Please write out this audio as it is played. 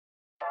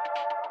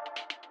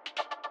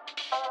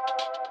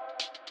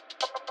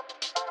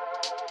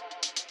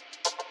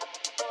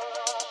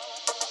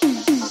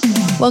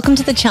Welcome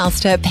to the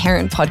Charleston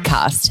Parent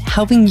Podcast,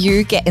 helping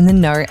you get in the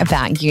know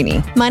about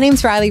uni. My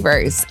name's Riley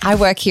Rose. I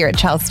work here at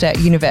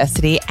Charleston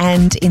University,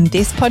 and in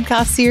this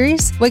podcast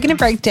series, we're going to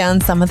break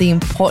down some of the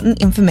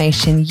important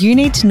information you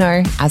need to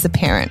know as a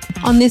parent.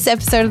 On this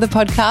episode of the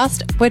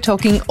podcast, we're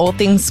talking all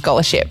things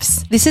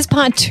scholarships. This is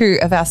part 2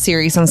 of our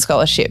series on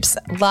scholarships.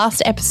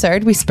 Last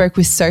episode, we spoke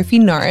with Sophie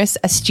Norris,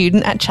 a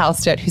student at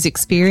Charleston whose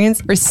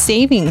experience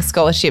receiving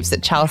scholarships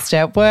at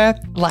Charleston were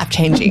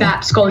life-changing.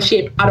 That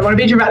scholarship, I don't want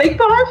to be dramatic,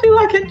 but I feel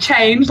like it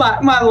changed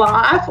my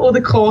life or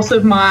the course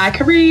of my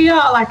career.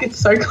 It's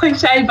so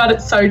cliche, but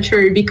it's so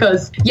true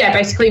because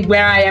basically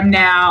where I am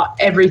now,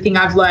 everything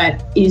I've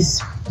learned is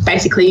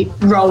basically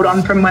rolled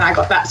on from when I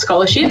got that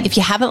scholarship. If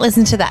you haven't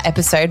listened to that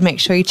episode,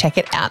 make sure you check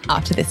it out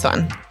after this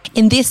one.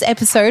 In this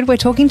episode, we're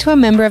talking to a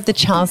member of the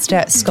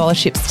Charleston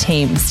Scholarships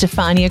team,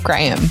 Stefania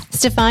Graham.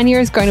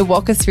 Stefania is going to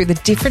walk us through the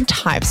different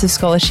types of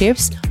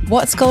scholarships,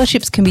 what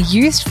scholarships can be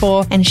used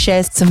for, and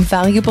shares some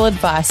valuable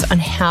advice on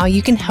how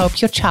you can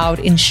help your child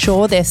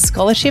ensure their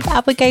scholarship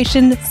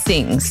application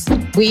sings.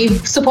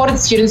 We've supported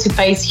students who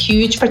face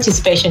huge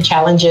participation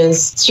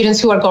challenges, students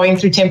who are going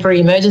through temporary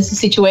emergency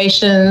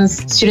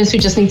situations, students who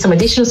just need some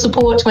additional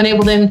support to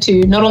enable them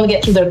to not only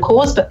get through their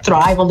course, but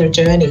thrive on their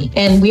journey.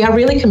 And we are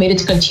really committed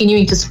to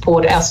continuing to support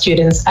our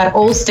students at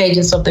all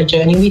stages of their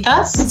journey with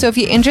us. So if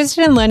you're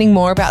interested in learning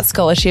more about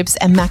scholarships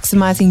and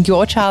maximising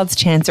your child's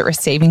chance at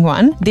receiving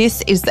one,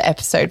 this is the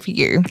episode for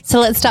you. So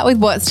let's start with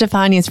what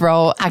Stefania's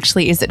role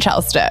actually is at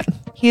Charleston.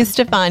 Here's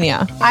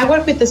Stefania. I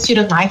work with the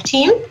Student Life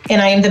team,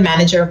 and I am the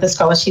manager of the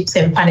Scholarships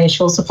and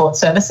Financial Support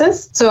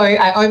Services. So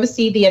I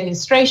oversee the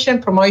administration,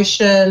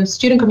 promotion,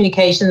 student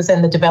communications,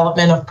 and the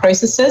development of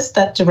processes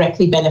that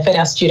directly benefit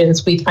our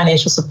students with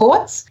financial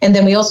supports. And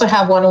then we also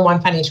have one-on-one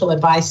financial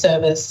advice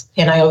service,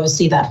 and I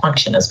oversee that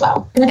function as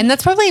well. And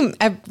that's probably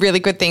a really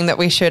good thing that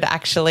we should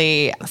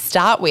actually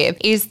start with,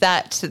 is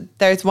that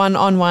those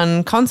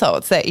one-on-one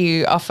consults that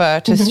you offer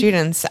to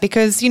students,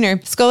 because,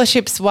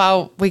 scholarships,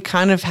 while we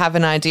kind of have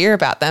an idea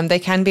about them, they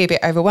can be a bit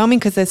overwhelming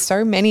because there's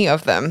so many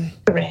of them.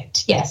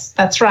 Correct. Yes,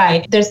 that's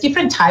right. There's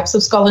different types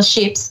of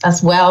scholarships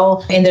as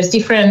well, and there's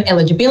different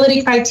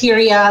eligibility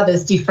criteria.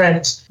 There's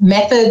different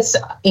methods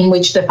in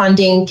which the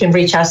funding can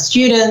reach our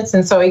students.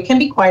 And so it can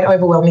be quite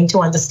overwhelming to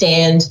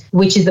understand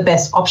which is the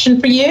best option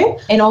for you.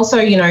 And also,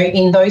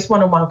 in those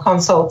one-on-one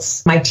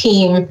consults, my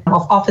team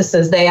of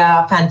officers, they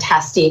are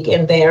fantastic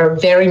and they're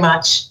very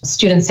much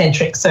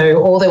student-centric.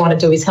 So all they want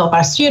to do is help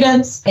our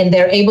students, and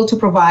they're able to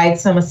provide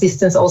some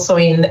assistance also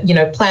in,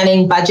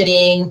 planning,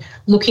 budgeting,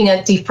 looking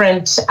at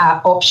different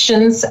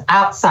options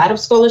outside of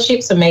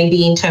scholarships. So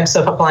maybe in terms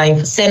of applying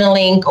for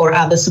Centrelink or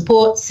other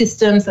support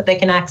systems that they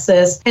can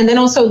access, and then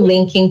also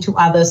linking to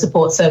other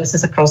support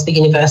services across the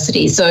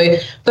university. So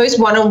those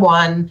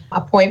one-on-one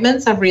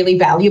appointments are really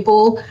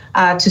valuable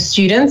to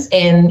students,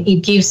 and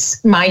it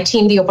gives my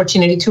team the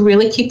opportunity to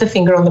really keep the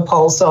finger on the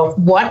pulse of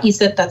what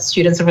is it that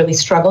students are really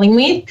struggling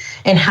with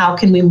and how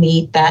can we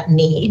meet that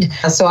need.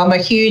 So I'm a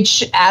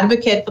huge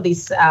advocate for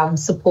this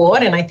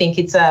support, and I think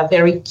it's a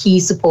very key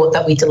support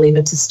that we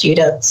deliver to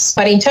students.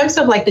 But in terms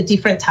of the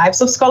different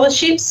types of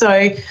scholarships,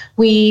 so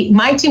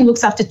my team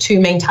looks after 2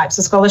 main types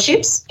of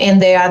scholarships,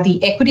 and they are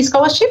the equity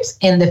scholarships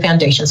and the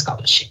foundation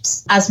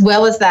scholarships. As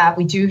well as that,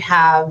 we do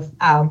have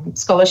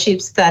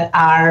scholarships that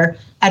are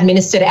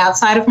administered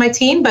outside of my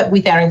team, but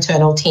with our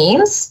internal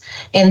teams.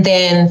 And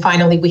then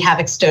finally, we have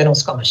external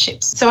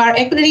scholarships. So our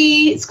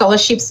equity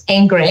scholarships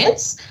and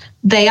grants,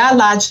 they are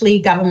largely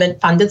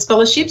government-funded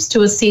scholarships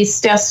to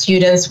assist our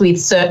students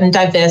with certain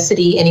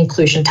diversity and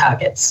inclusion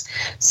targets.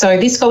 So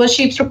these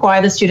scholarships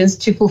require the students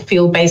to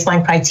fulfill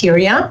baseline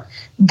criteria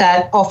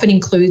that often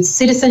includes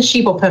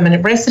citizenship or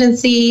permanent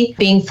residency,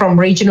 being from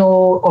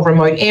regional or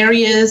remote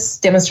areas,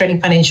 demonstrating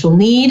financial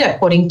need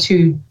according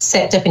to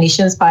set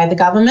definitions by the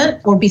government,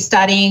 or be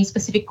studying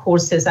specific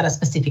courses at a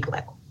specific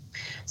level.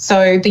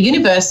 So the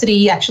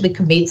university actually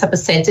commits a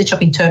percentage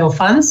of internal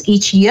funds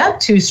each year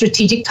to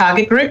strategic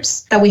target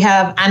groups that we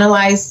have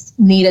analysed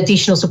need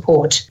additional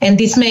support. And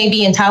this may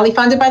be entirely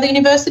funded by the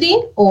university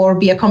or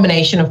be a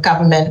combination of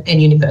government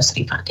and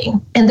university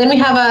funding. And then we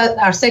have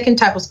our second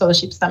type of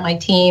scholarships that my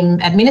team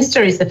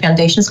administer is the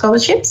foundation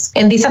scholarships.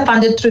 And these are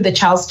funded through the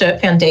Charles Sturt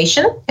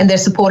Foundation, and they're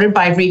supported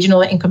by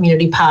regional and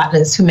community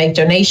partners who make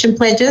donation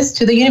pledges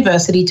to the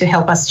university to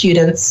help our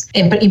students,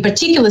 and in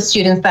particular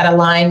students that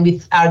align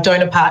with our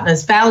donor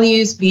partners'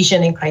 values,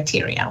 vision, and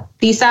criteria.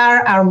 These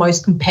are our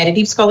most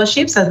competitive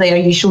scholarships, as they are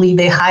usually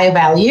the higher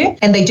value,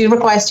 and they do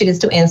require students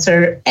to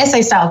answer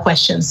essay-style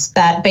questions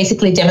that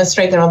basically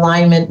demonstrate their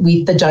alignment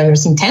with the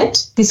donor's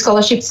intent. These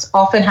scholarships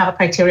often have a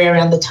criteria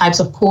around the types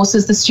of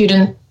courses the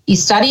student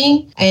is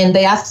studying, and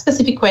they ask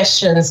specific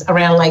questions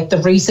around the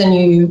reason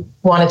you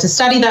wanted to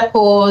study that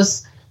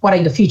course, what are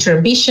your future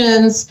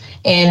ambitions,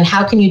 and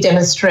how can you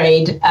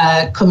demonstrate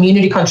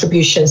community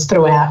contributions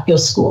throughout your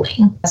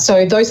schooling.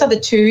 So those are the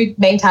 2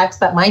 main types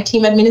that my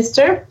team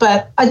administer.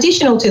 But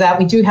additional to that,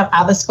 we do have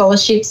other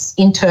scholarships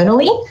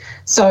internally.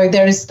 So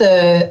there is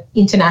the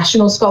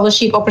international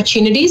scholarship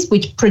opportunities,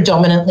 which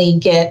predominantly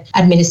get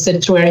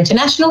administered through our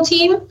international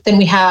team. Then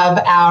we have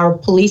our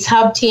Police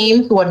Hub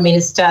team who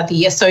administer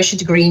the Associate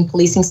Degree in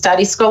Policing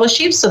Studies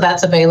scholarships. So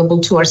that's available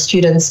to our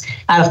students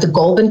out of the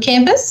Goulburn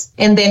campus.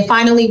 And then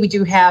finally, we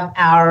do have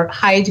our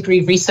Higher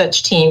Degree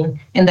Research team,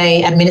 and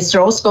they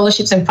administer all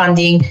scholarships and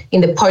funding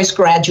in the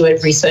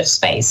postgraduate research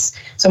space.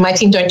 So my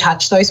team don't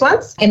touch those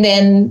ones. And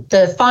then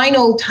the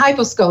final type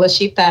of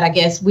scholarship that I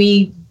guess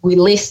we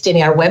list in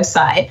our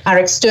website are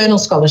external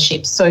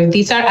scholarships. So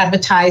these are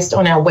advertised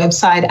on our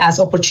website as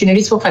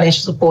opportunities for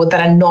financial support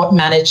that are not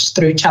managed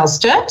through Charles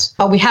Sturt,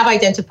 but we have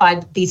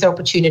identified that these are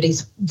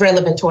opportunities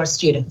relevant to our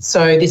students.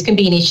 So this can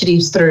be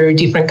initiatives through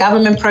different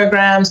government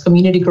programs,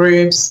 community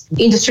groups,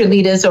 industry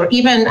leaders, or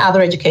even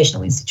other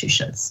educational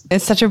institutions.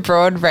 It's such a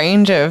broad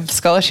range of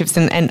scholarships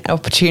and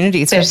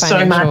opportunities. There's for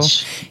financial,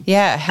 so much.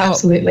 Yeah, help.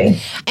 Absolutely.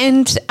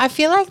 And I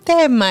feel like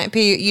there might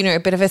be, a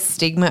bit of a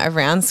stigma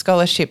around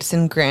scholarships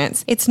and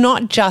grants. It's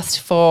not just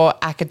for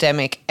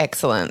academic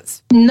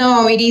excellence.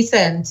 No, it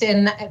isn't.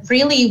 And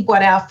really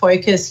what our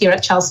focus here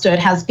at Charles Sturt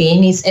has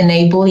been is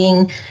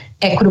enabling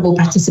equitable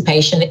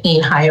participation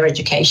in higher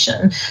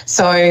education.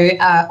 So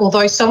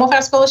although some of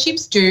our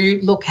scholarships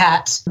do look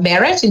at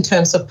merit in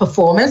terms of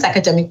performance,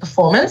 academic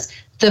performance,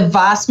 the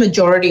vast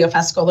majority of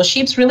our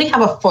scholarships really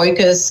have a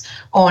focus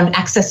on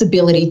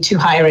accessibility to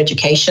higher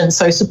education.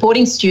 So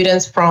supporting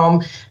students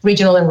from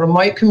regional and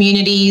remote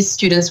communities,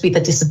 students with a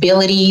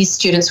disability,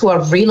 students who are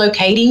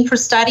relocating for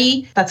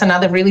study. That's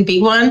another really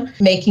big one.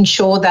 Making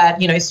sure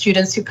that,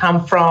 students who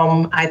come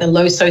from either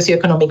low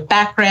socioeconomic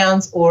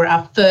backgrounds or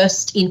are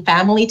first in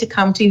family to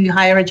come to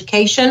higher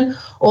education,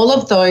 all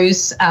of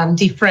those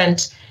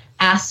different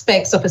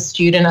aspects of a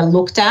student are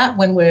looked at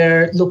when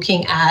we're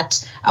looking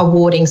at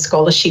awarding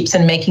scholarships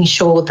and making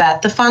sure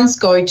that the funds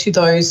go to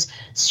those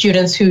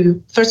students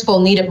who, first of all,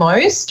 need it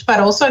most, but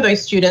also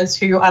those students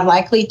who are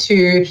likely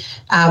to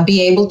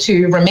be able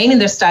to remain in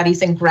their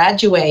studies and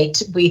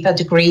graduate with a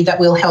degree that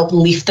will help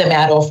lift them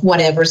out of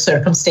whatever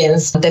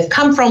circumstance they've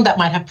come from that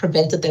might have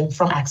prevented them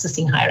from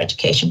accessing higher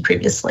education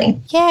previously.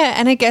 Yeah,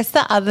 and I guess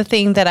the other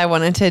thing that I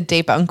wanted to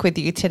debunk with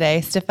you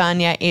today,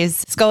 Stefania,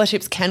 is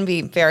scholarships can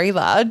be very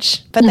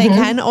large, but they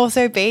can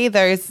also be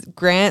those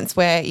grants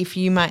where if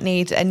you might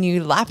need a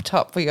new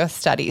laptop for your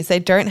studies, they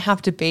don't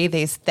have to be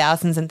these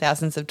thousands and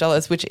thousands of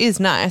dollars, which is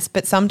nice,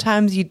 but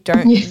sometimes you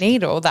don't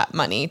need all that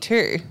money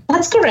too.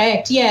 That's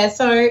correct. Yeah.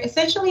 So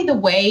essentially the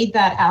way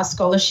that our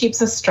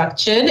scholarships are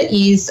structured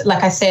is,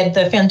 like I said,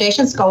 the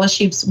foundation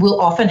scholarships will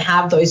often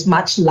have those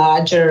much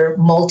larger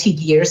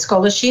multi-year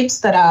scholarships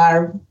that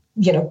are,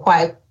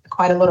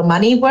 quite a lot of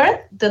money worth.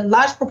 The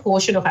large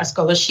proportion of our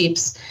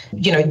scholarships,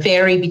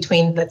 vary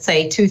between, let's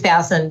say,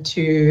 $2,000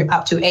 to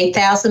up to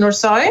 $8,000 or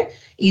so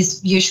is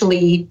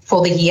usually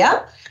for the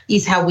year,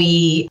 is how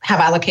we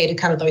have allocated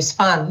kind of those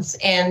funds.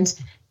 And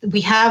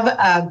we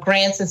have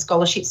grants and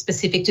scholarships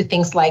specific to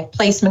things like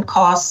placement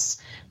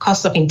costs,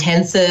 cost of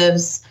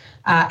intensives,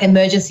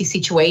 emergency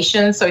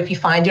situations. So if you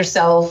find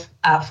yourself,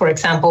 for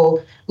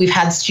example, we've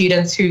had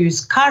students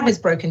whose car has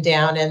broken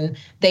down and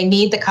they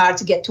need the car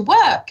to get to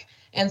work.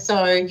 And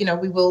so,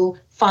 we will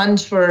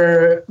fund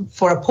for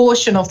a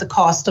portion of the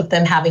cost of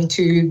them having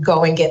to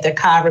go and get their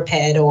car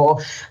repaired or,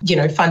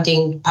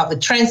 funding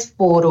public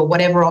transport or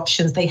whatever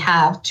options they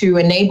have to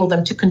enable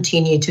them to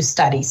continue to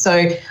study.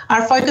 So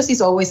our focus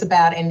is always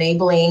about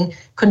enabling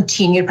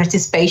continued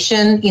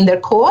participation in their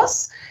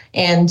course.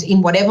 And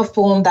in whatever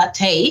form that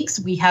takes,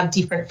 we have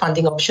different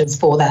funding options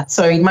for that.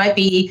 So it might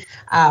be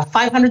a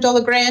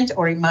 $500 grant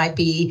or it might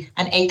be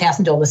an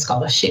 $8,000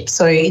 scholarship.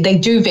 So they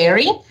do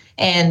vary.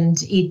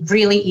 And it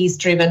really is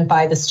driven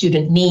by the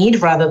student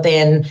need rather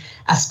than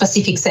a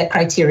specific set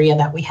criteria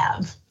that we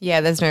have. Yeah,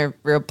 there's no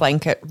real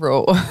blanket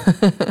rule.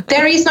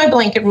 There is no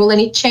blanket rule,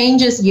 and it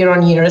changes year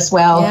on year as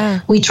well. Yeah.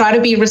 We try to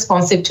be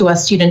responsive to our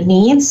student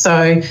needs.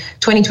 So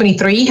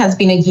 2023 has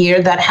been a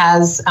year that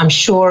has, I'm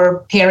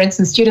sure parents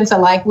and students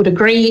alike would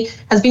agree,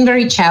 has been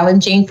very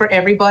challenging for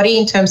everybody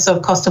in terms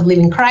of cost of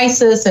living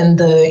crisis and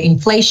the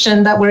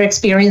inflation that we're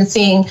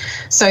experiencing.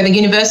 So the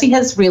university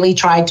has really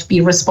tried to be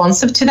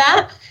responsive to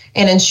that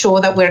and ensure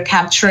that we're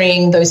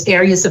capturing those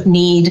areas of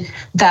need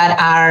that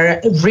are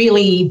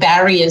really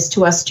barriers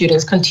to our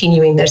students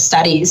continuing their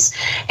studies.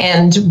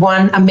 And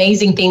one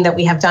amazing thing that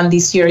we have done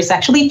this year is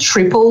actually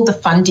triple the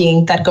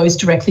funding that goes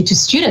directly to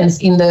students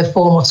in the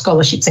form of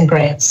scholarships and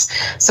grants.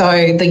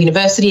 So the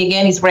university,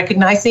 again, is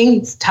recognizing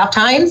it's tough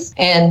times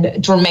and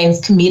it remains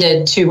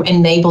committed to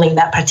enabling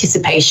that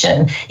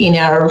participation in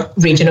our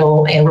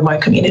regional and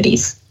remote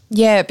communities.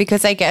 Yeah,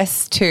 because I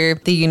guess to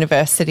the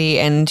university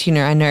and,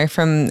 I know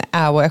from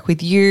our work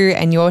with you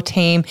and your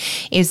team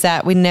is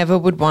that we never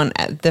would want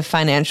the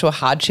financial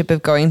hardship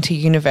of going to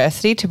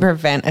university to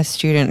prevent a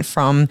student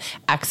from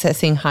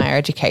accessing higher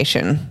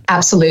education.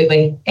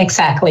 Absolutely.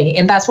 Exactly.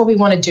 And that's what we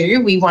want to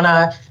do. We want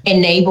to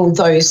enable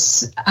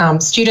those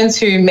students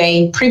who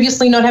may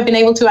previously not have been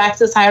able to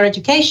access higher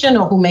education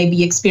or who may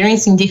be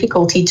experiencing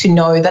difficulty to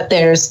know that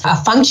there's a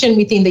function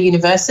within the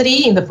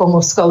university in the form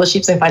of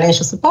scholarships and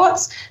financial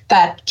supports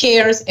that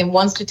cares and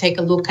wants to take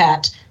a look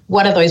at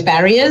what are those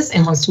barriers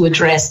and wants to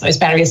address those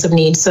barriers of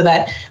need so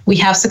that we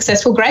have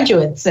successful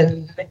graduates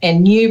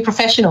and new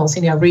professionals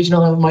in our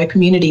regional and remote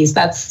communities.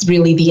 That's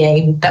really the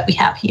aim that we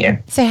have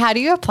here. So how do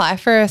you apply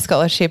for a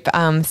scholarship?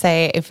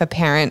 Say if a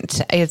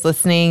parent is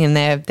listening and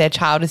their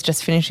child is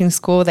just finishing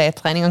school, they're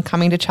planning on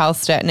coming to Charles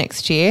Sturt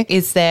next year.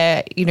 Is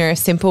there, a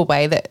simple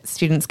way that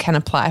students can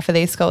apply for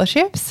these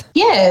scholarships?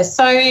 Yeah,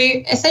 so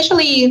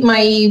essentially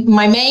my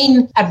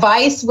main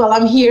advice while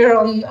I'm here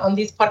on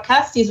this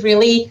podcast is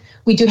really,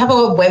 we do have a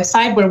website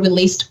where we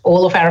list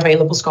all of our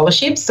available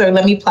scholarships. So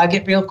let me plug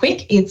it real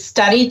quick. It's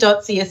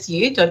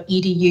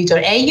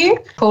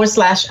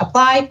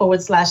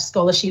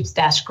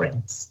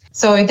study.csu.edu.au/apply/scholarships-grants.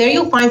 So there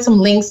you'll find some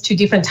links to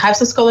different types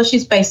of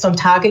scholarships based on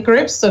target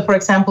groups. So for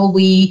example,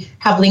 we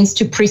have links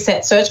to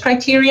preset search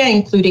criteria,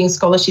 including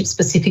scholarships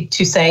specific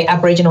to, say,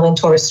 Aboriginal and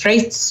Torres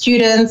Strait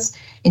students,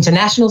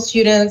 international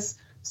students,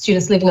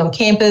 students living on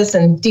campus,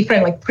 and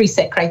different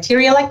preset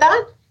criteria like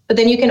that. But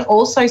then you can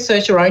also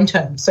search your own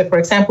terms. So for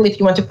example, if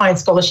you want to find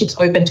scholarships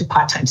open to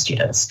part-time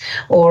students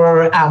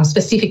or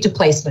specific to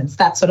placements,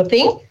 that sort of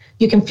thing,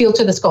 you can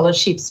filter the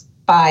scholarships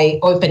by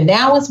open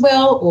now as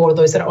well, or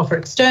those that are offered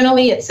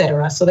externally,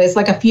 etc. So there's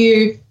a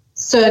few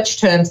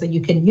search terms that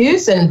you can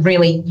use, and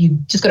really you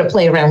just got to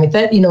play around with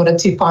it in order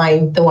to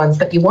find the ones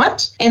that you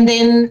want. And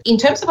then in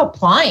terms of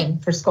applying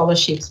for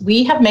scholarships,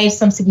 we have made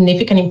some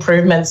significant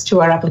improvements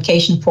to our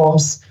application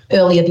forms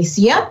earlier this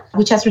year,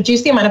 which has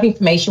reduced the amount of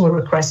information we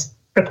request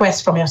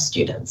from our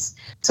students.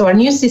 So our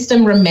new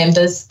system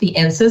remembers the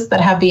answers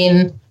that have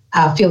been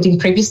filled in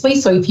previously.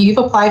 So if you've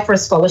applied for a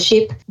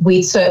scholarship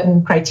with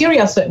certain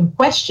criteria, certain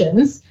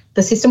questions,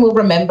 the system will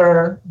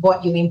remember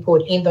what you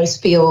input in those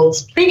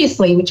fields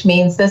previously, which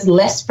means there's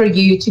less for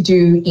you to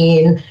do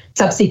in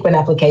subsequent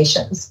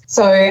applications.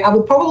 So I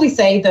would probably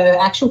say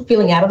the actual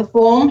filling out of the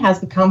form has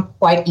become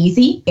quite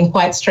easy and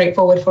quite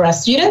straightforward for our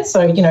students.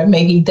 So,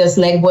 maybe there's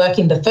legwork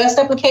in the first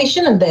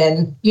application and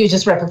then you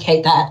just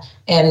replicate that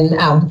and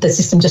the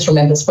system just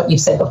remembers what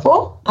you've said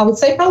before. I would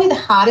say probably the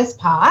hardest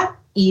part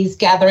is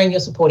gathering your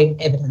supporting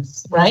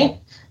evidence, right?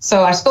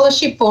 So our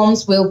scholarship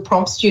forms will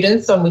prompt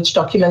students on which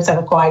documents are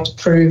required to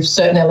prove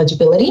certain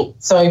eligibility.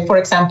 So for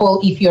example,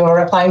 if you're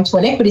applying to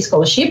an equity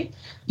scholarship,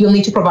 you'll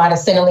need to provide a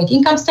Centrelink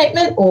income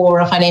statement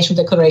or a financial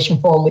declaration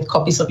form with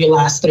copies of your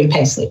last 3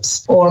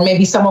 payslips. Or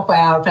maybe some of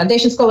our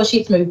foundation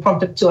scholarships may be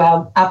prompted to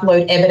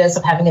upload evidence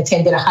of having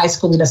attended a high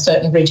school in a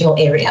certain regional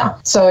area.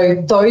 So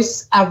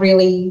those are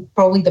really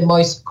probably the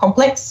most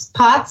complex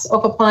parts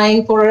of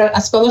applying for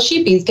a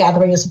scholarship, is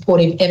gathering a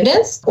supportive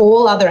evidence.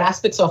 All other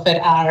aspects of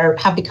it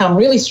have become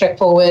really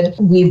straightforward.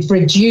 We've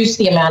reduced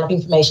the amount of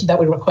information that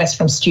we request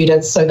from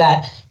students so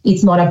that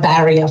it's not a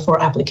barrier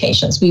for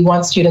applications. We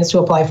want students to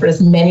apply for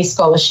as many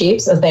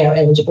scholarships as they are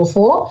eligible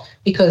for,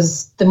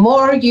 because the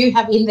more you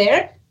have in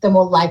there, the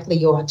more likely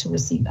you are to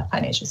receive that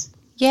financial support.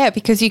 Yeah,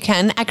 because you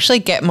can actually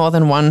get more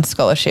than one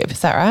scholarship. Is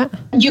that right?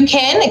 You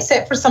can,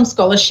 except for some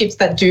scholarships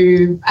that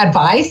do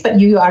advise that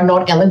you are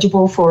not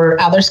eligible for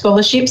other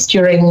scholarships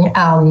during,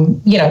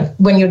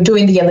 when you're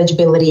doing the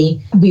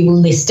eligibility, we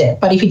will list it.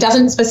 But if it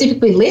doesn't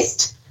specifically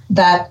list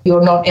that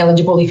you're not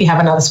eligible if you have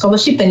another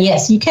scholarship, then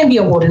yes, you can be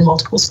awarded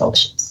multiple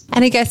scholarships.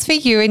 And I guess for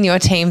you and your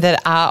team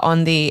that are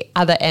on the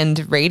other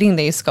end reading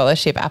these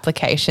scholarship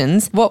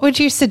applications, what would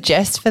you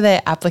suggest for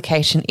their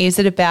application? Is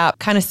it about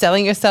kind of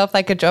selling yourself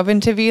like a job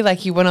interview,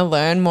 like you want to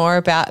learn more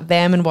about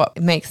them and what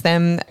makes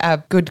them a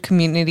good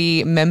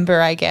community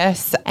member, I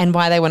guess, and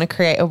why they want to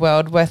create a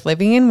world worth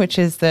living in, which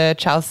is the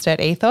Charles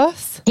Sturt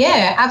ethos?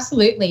 Yeah,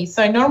 absolutely.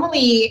 So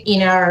normally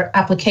in our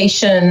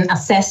application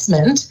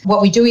assessment,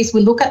 what we do is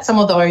we look at some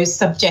of those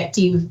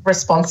subjective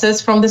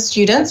responses from the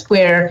students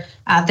where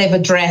they've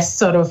addressed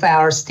sort of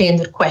our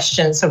standard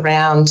questions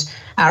around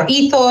our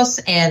ethos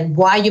and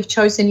why you've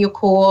chosen your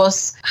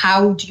course,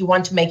 how do you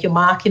want to make your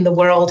mark in the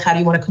world, how do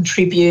you want to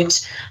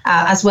contribute,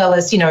 as well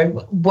as,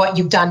 what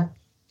you've done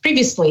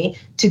previously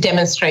to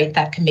demonstrate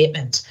that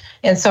commitment.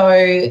 And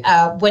so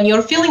when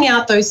you're filling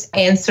out those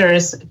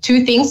answers,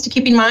 2 things to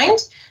keep in mind.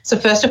 So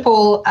first of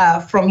all,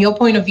 from your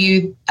point of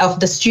view of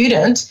the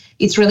student,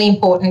 it's really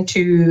important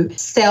to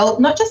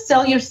not just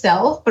sell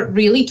yourself, but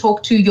really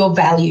talk to your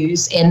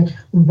values and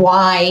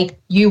why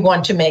you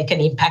want to make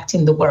an impact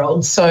in the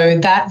world. So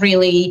that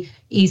really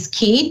is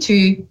key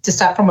to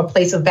start from a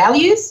place of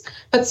values.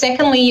 But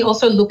secondly,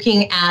 also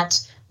looking at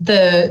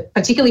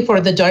particularly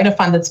for the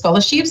donor-funded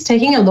scholarships,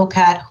 taking a look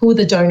at who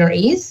the donor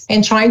is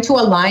and trying to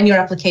align your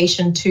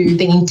application to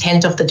the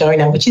intent of the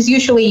donor, which is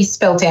usually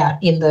spelled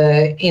out in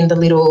the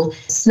little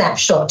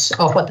snapshot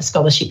of what the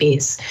scholarship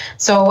is.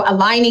 So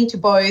aligning to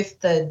both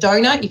the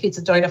donor, if it's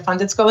a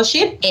donor-funded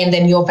scholarship, and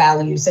then your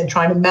values, and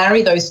trying to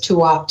marry those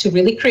 2 up to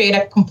really create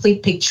a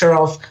complete picture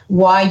of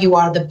why you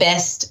are the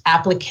best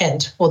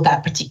applicant for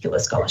that particular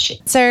scholarship.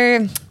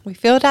 So we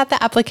filled out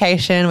the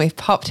application, we've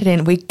popped it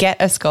in, we get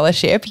a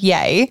scholarship,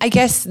 yay. I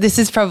guess this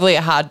is probably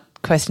a hard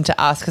question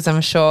to ask because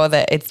I'm sure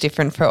that it's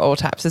different for all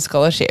types of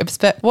scholarships,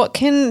 but what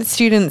can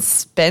students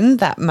spend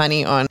that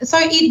money on? So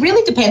it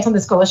really depends on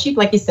the scholarship,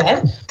 like you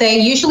said. They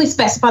usually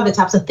specify the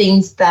types of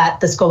things that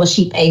the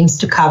scholarship aims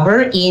to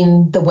cover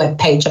in the web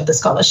page of the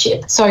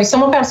scholarship. So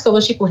some of our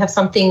scholarship will have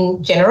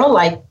something general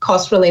like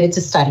costs related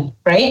to study,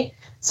 right?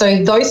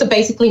 So those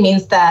basically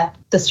means that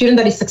the student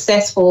that is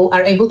successful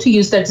are able to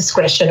use their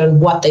discretion on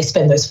what they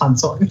spend those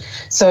funds on.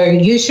 So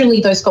usually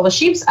those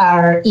scholarships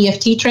are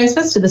EFT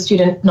transfers to the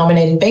student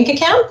nominated bank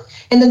account.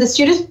 And then the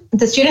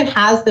student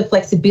has the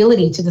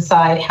flexibility to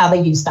decide how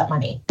they use that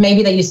money.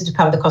 Maybe they use it to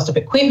cover the cost of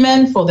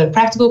equipment for their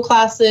practical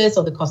classes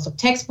or the cost of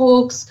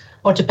textbooks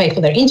or to pay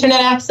for their internet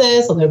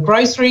access or their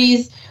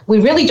groceries. We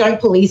really don't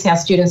police how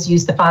students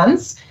use the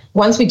funds.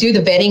 Once we do the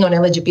vetting on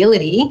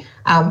eligibility,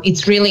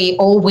 it's really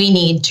all we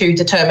need to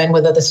determine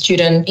whether the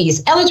student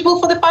is eligible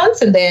for the funds,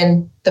 and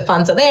then the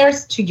funds are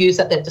theirs to use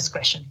at their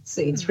discretion.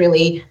 So it's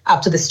really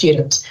up to the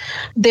student.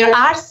 There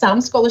are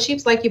some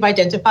scholarships, like you've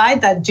identified,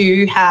 that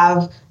do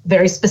have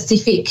very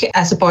specific,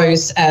 I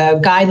suppose,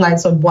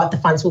 guidelines on what the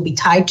funds will be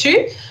tied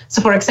to.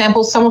 So, for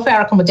example, some of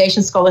our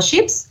accommodation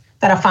scholarships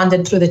that are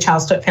funded through the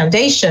Charles Sturt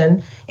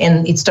Foundation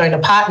and its donor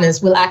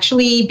partners will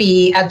actually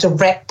be a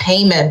direct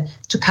payment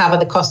to cover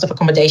the cost of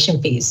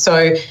accommodation fees.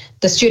 So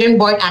the student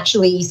won't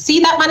actually see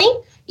that money.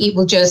 It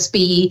will just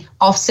be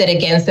offset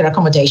against their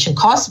accommodation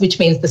costs, which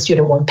means the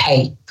student won't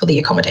pay for the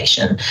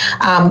accommodation.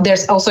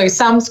 There's also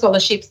some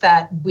scholarships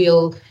that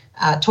will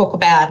talk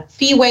about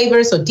fee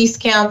waivers or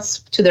discounts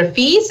to their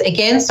fees.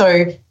 Again,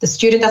 so the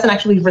student doesn't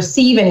actually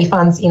receive any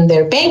funds in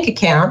their bank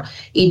account.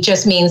 It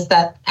just means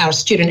that our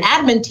student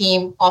admin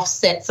team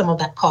offsets some of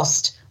that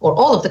cost or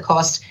all of the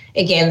cost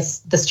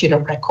against the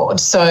student record.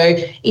 So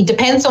it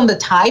depends on the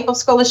type of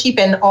scholarship,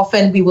 and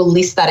often we will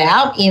list that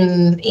out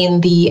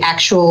in the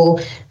actual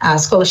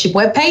scholarship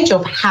webpage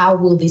of how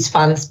will these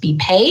funds be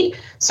paid.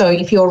 So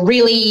if you're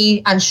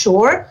really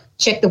unsure,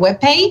 check the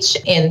webpage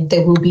and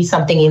there will be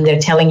something in there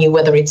telling you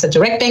whether it's a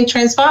direct bank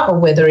transfer or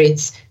whether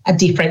it's a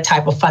different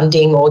type of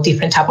funding or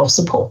different type of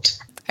support.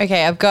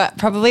 Okay, I've got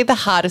probably the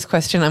hardest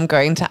question I'm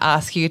going to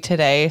ask you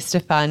today,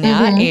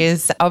 Stefania,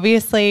 is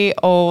obviously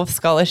all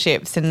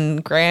scholarships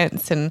and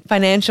grants and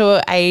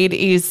financial aid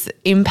is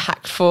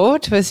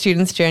impactful to a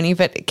student's journey,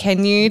 but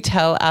can you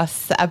tell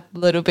us a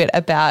little bit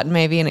about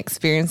maybe an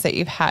experience that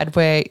you've had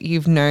where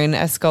you've known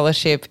a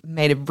scholarship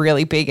made a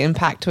really big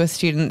impact to a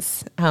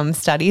student's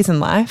studies and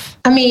life?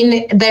 I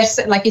mean, there's,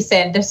 like you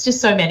said, there's just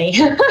so many.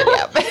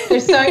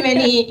 There's so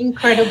many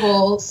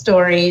incredible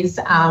stories.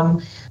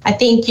 I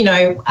think,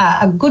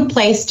 a good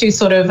place to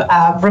sort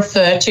of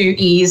refer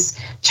to is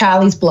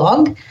Charlie's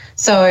blog.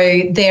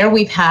 So there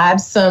we've had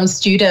some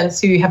students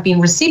who have been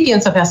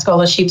recipients of our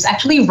scholarships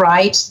actually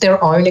write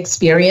their own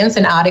experience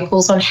and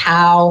articles on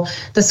how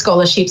the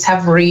scholarships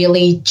have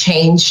really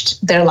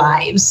changed their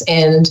lives.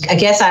 And I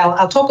guess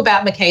I'll talk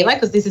about Michaela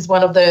because this is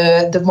one of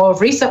the more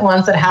recent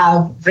ones that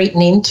have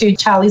written into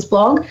Charlie's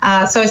blog.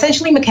 So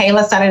essentially,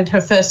 Michaela started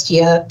her first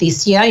year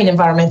this year in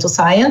environmental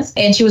science,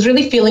 and she was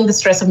really feeling the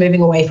stress of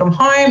moving away from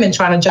home and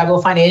trying to juggle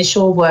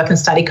financial, work and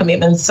study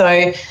commitments.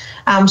 So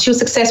she was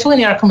successful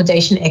in our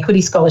accommodation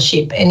equity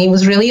scholarship, and it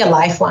was really a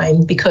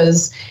lifeline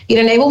because it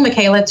enabled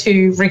Michaela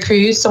to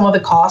recoup some of the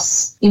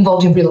costs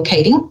involved in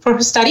relocating for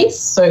her studies.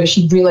 So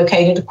she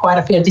relocated quite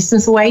a fair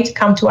distance away to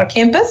come to our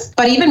campus.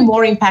 But even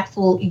more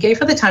impactful, it gave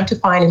her the time to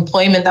find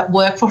employment that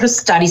worked for her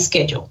study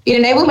schedule. It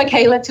enabled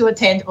Michaela to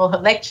attend all her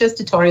lectures,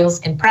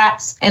 tutorials and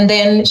prats. And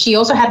then she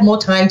also had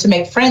more time to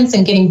make friends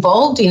and get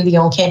involved in the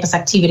on-campus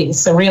activities.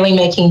 So really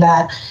making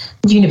that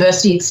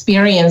university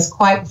experience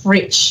quite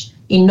rich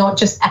in not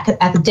just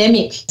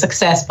academic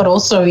success, but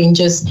also in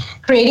just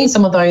creating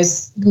some of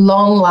those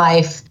long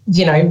life,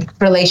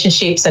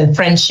 relationships and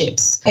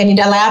friendships. And it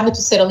allowed her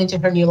to settle into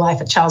her new life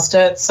at Charles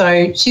Sturt.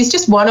 So she's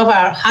just one of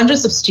our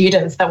hundreds of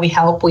students that we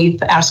help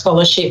with our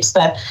scholarships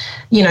that,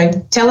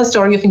 tell a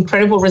story of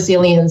incredible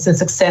resilience and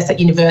success at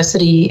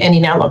university and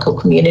in our local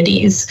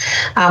communities.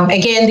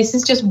 Again, this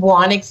is just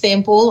one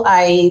example.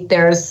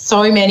 There are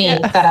so many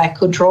that I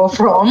could draw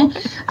from.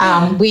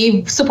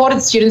 We've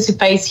supported students who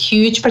face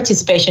huge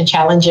participation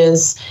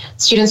challenges,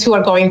 students who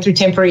are going through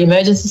temporary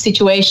emergency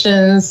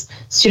situations,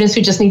 students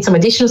who just need some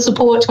additional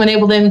support to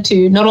enable them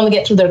to not only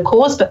get through their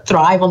course, but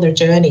thrive on their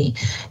journey.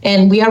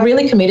 And we are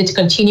really committed to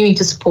continuing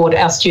to support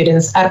our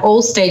students at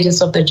all stages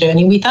of their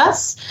journey with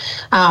us.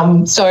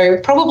 So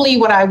probably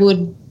what I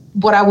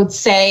would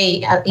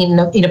say in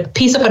a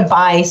piece of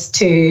advice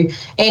to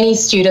any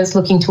students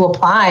looking to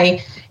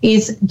apply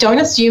is don't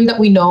assume that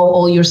we know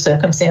all your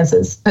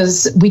circumstances,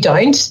 because we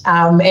don't.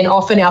 And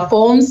often our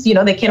forms,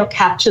 they cannot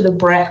capture the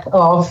breadth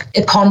of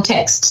a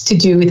context to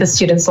do with a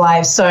student's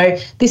life. So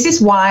this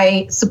is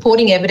why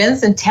supporting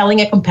evidence and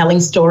telling a compelling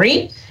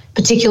story,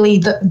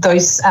 particularly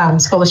those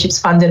scholarships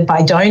funded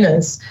by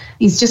donors,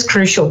 is just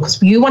crucial,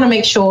 because you want to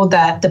make sure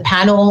that the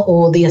panel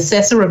or the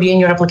assessor reviewing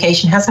your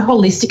application has a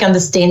holistic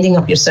understanding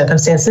of your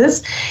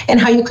circumstances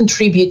and how you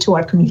contribute to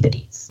our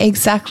communities.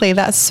 Exactly.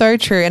 That's so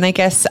true. And I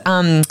guess,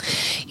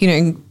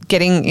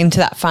 getting into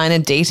that finer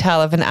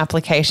detail of an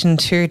application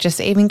to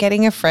just even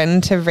getting a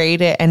friend to read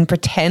it and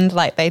pretend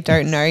like they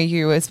don't know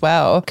you as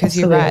well. Because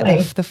you're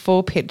right, the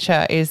full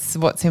picture is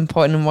what's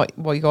important and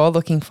what you're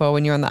looking for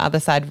when you're on the other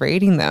side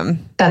reading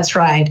them. That's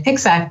right.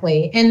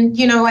 Exactly. And,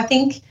 I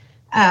think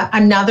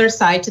another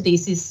side to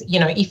this is,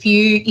 if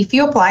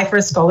you apply for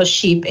a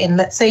scholarship and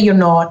let's say you're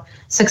not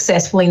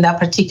successful in that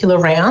particular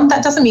round,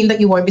 that doesn't mean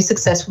that you won't be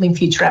successful in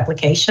future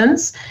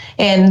applications.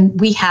 And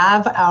we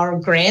have our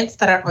grants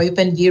that are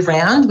open year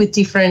round with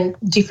different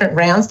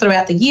rounds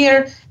throughout the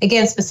year,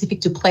 again, specific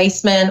to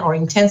placement or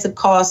intensive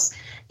costs.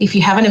 If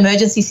you have an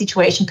emergency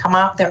situation come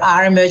up, there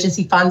are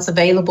emergency funds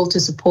available to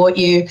support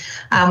you.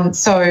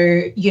 So,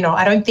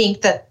 I don't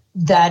think that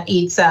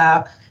it's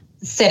a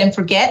set and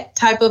forget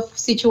type of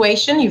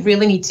situation. You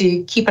really need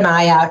to keep an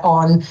eye out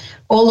on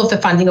all of the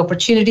funding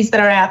opportunities that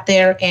are out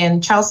there.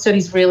 And Child Study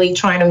is really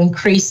trying to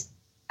increase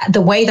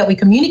the way that we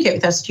communicate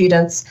with our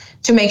students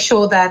to make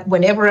sure that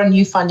whenever a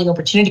new funding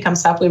opportunity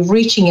comes up, we're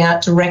reaching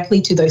out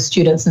directly to those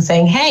students and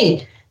saying,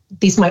 hey,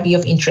 this might be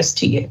of interest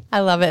to you. I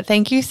love it.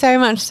 Thank you so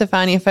much,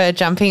 Stefania, for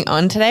jumping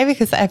on today,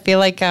 because I feel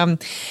like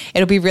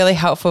it'll be really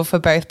helpful for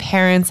both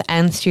parents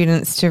and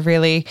students to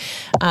really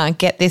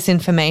get this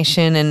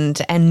information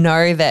and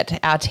know that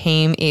our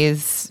team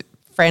is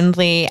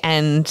friendly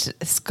and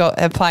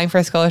applying for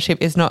a scholarship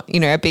is not,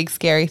 a big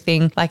scary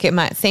thing like it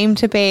might seem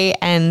to be.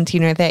 And,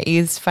 there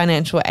is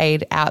financial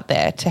aid out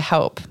there to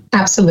help.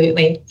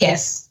 Absolutely.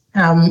 Yes.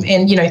 And,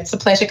 it's a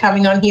pleasure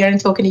coming on here and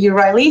talking to you,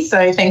 Riley.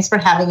 So thanks for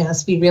having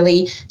us. We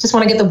really just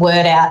want to get the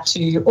word out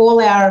to all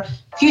our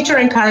future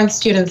and current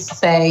students to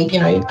say,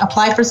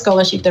 apply for a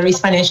scholarship. There is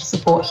financial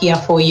support here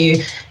for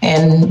you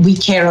and we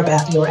care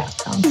about your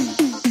outcomes.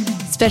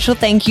 Special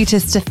thank you to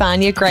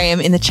Stefania Graham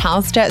in the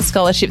Charles Sturt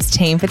Scholarships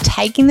team for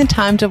taking the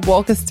time to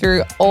walk us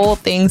through all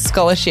things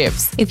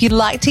scholarships. If you'd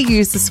like to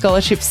use the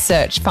scholarship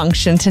search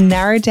function to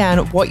narrow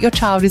down what your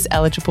child is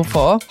eligible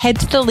for, head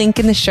to the link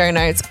in the show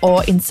notes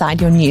or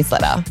inside your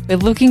newsletter. We're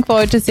looking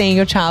forward to seeing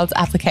your child's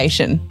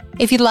application.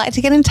 If you'd like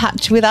to get in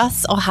touch with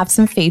us or have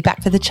some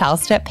feedback for the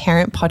Charles Sturt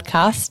Parent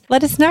Podcast,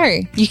 let us know.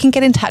 You can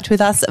get in touch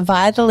with us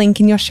via the link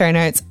in your show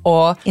notes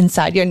or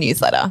inside your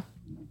newsletter.